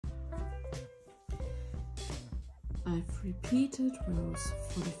I've repeated rows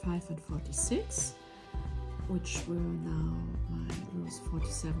 45 and 46, which were now my rows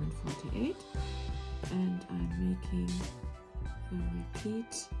 47 and 48, and I'm making a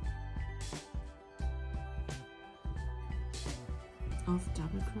repeat of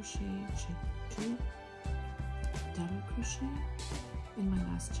double crochet, chain 2, double crochet in my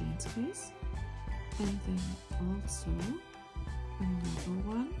last chain space, and then also another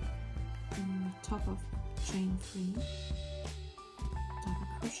one in the top of chain 3, double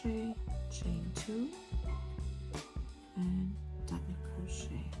crochet, chain 2, and double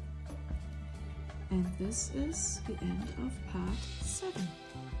crochet. And this is the end of part 7.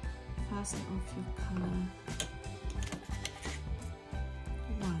 Fasten off your color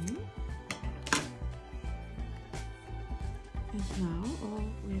 1. And now all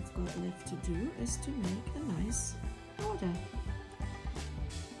we've got left to do is to make a nice border.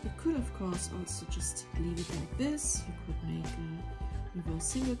 You could of course also just leave it like this. You could make a reverse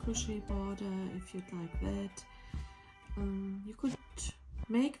single crochet border if you'd like that. You could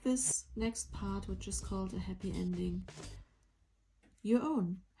make this next part, which is called a happy ending, your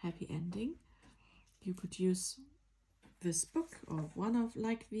own happy ending. You could use this book or one of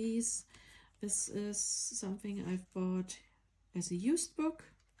like these. This is something I've bought as a used book,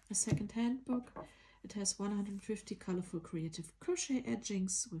 a second-hand book. It has 150 colorful creative crochet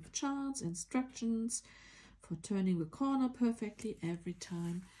edgings with charts, instructions for turning the corner perfectly every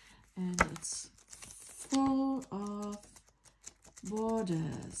time, and it's full of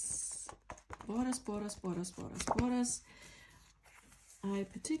borders. Borders, borders, borders, borders, borders. I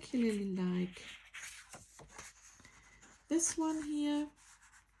particularly like this one here.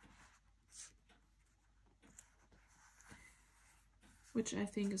 Which I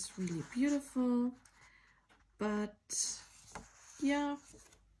think is really beautiful. But yeah,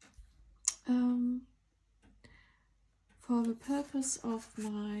 for the purpose of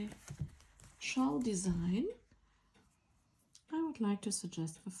my shawl design, I would like to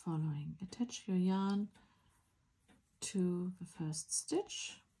suggest the following. Attach your yarn to the first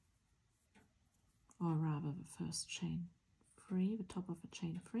stitch, or rather the first chain 3, the top of a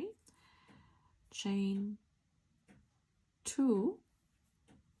chain 3, chain 2,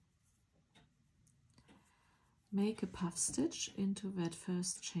 make a puff stitch into that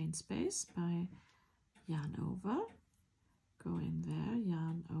first chain space by yarn over, go in there,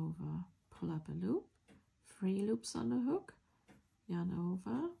 yarn over, pull up a loop, 3 loops on the hook, yarn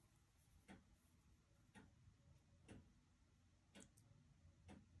over,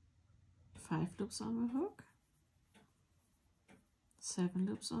 five loops on the hook, 7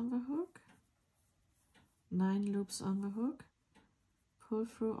 loops on the hook, 9 loops on the hook, pull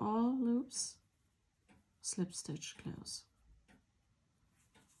through all loops, slip stitch, close.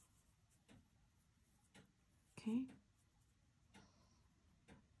 Okay.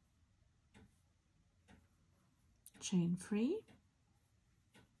 Chain 3.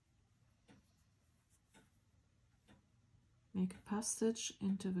 Make a puff stitch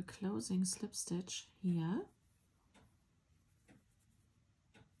into the closing slip stitch here.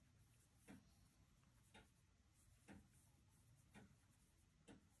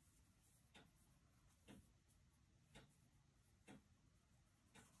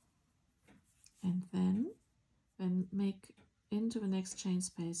 And then make into the next chain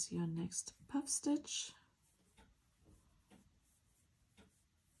space your next puff stitch.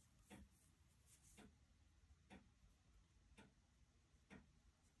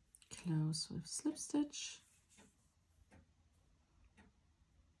 Close with slip stitch.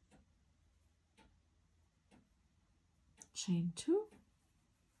 Chain 2.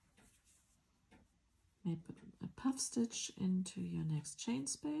 Make a puff stitch into your next chain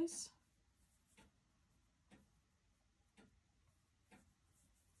space.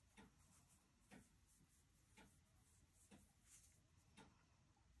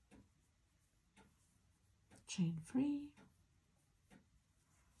 Chain 3,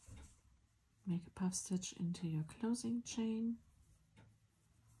 make a puff stitch into your closing chain,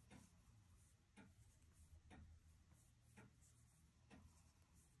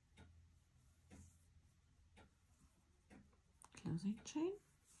 closing chain,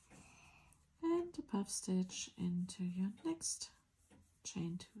 and a puff stitch into your next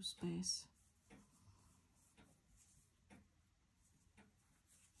chain 2 space.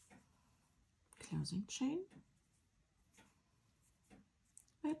 Closing chain.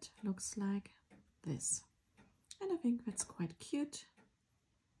 It looks like this, and I think that's quite cute.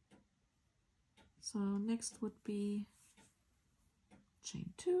 So next would be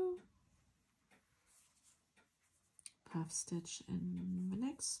chain 2, puff stitch in the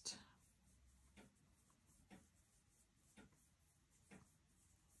next,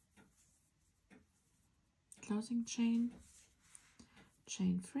 closing chain,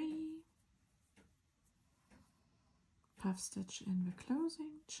 chain 3, puff stitch in the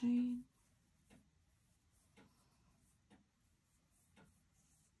closing chain,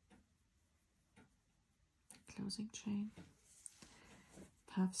 closing chain,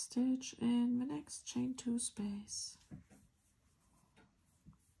 puff stitch in the next chain 2 space,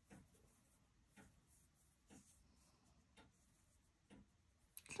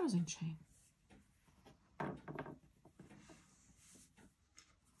 closing chain.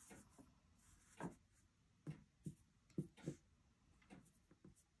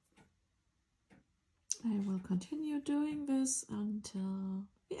 I will continue doing this until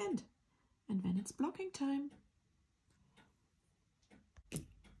the end, and then it's blocking time.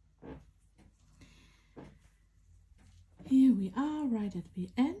 Here we are right at the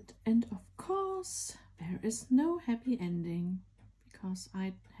end, and of course there is no happy ending because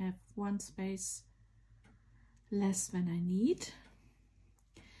I have 1 space less than I need.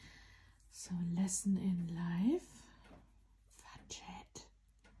 So lesson in life, budget.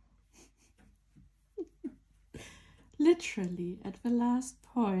 Literally at the last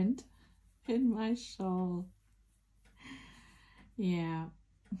point in my shawl. Yeah.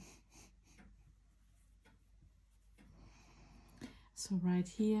 So right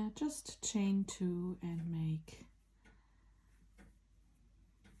here, just chain 2 and make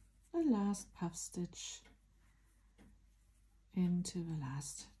a last puff stitch into the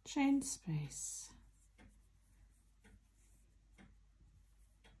last chain space.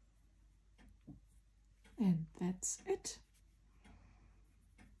 And that's it.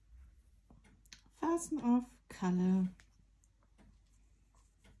 Fasten off color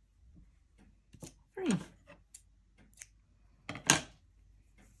 3.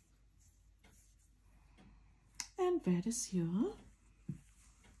 And that is your,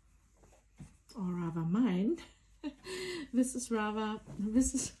 or rather mine, this is my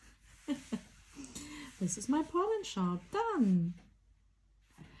Polin Shawl done.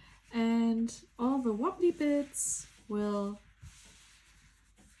 And all the wobbly bits will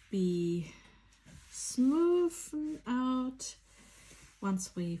be smoothened out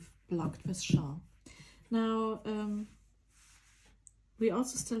once we've blocked this shawl. Now we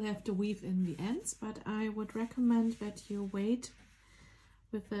also still have to weave in the ends, but I would recommend that you wait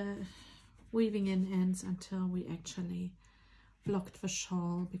with the weaving in ends until we actually blocked the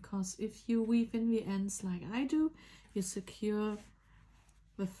shawl, because if you weave in the ends like I do, you secure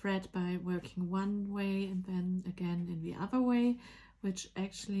the thread by working one way and then again in the other way, which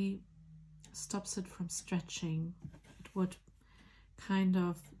actually stops it from stretching. It would kind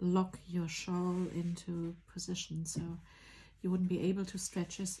of lock your shawl into position, so you wouldn't be able to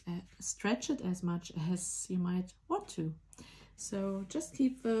stretch it as much as you might want to. So just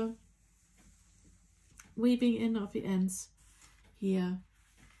keep the weaving in of the ends here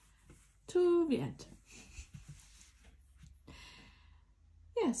to the end.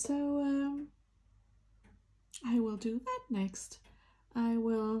 Yeah, so I will do that next. I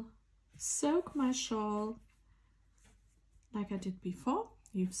will soak my shawl like I did before.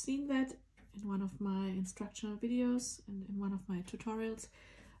 You've seen that in one of my instructional videos and in one of my tutorials.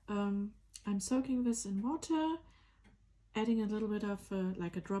 I'm soaking this in water, adding a little bit of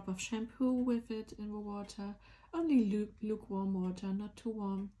like a drop of shampoo with it in the water, only lukewarm water, not too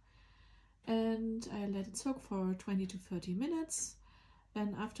warm. And I let it soak for 20 to 30 minutes.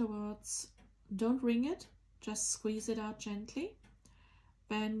 Then afterwards, don't wring it, just squeeze it out gently.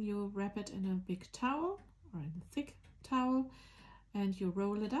 Then you wrap it in a big towel or in a thick towel and you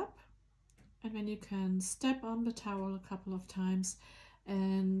roll it up. And then you can step on the towel a couple of times,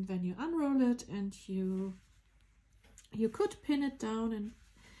 and then you unroll it, and you could pin it down and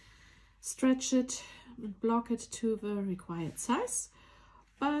stretch it and block it to the required size.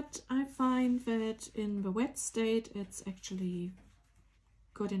 But I find that in the wet state, it's actually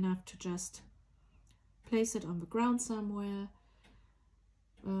good enough to just place it on the ground somewhere.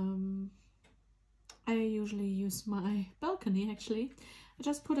 I usually use my balcony actually. I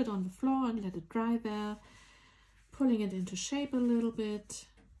just put it on the floor and let it dry there, pulling it into shape a little bit.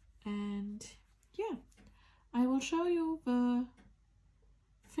 And yeah, I will show you the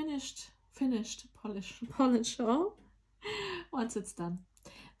finished Polin Shawl once it's done.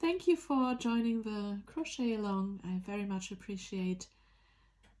 Thank you for joining the crochet along. I very much appreciate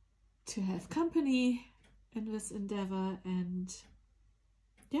to have company in this endeavor, and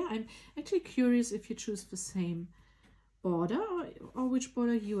yeah, I'm actually curious if you choose the same border or which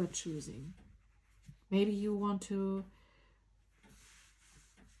border you are choosing. Maybe you want to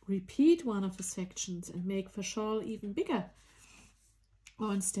repeat one of the sections and make the shawl even bigger,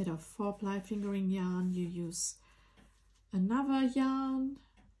 Or instead of 4-ply fingering yarn, you use another yarn,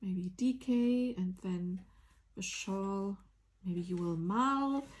 maybe DK, and then the shawl. Maybe you will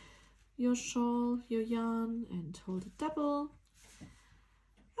marl your shawl, your yarn, and hold it double.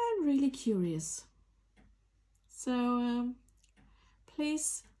 I'm really curious. So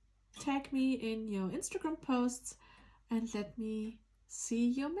please tag me in your Instagram posts and let me see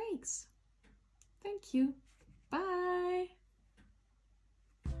your makes. Thank you. Bye.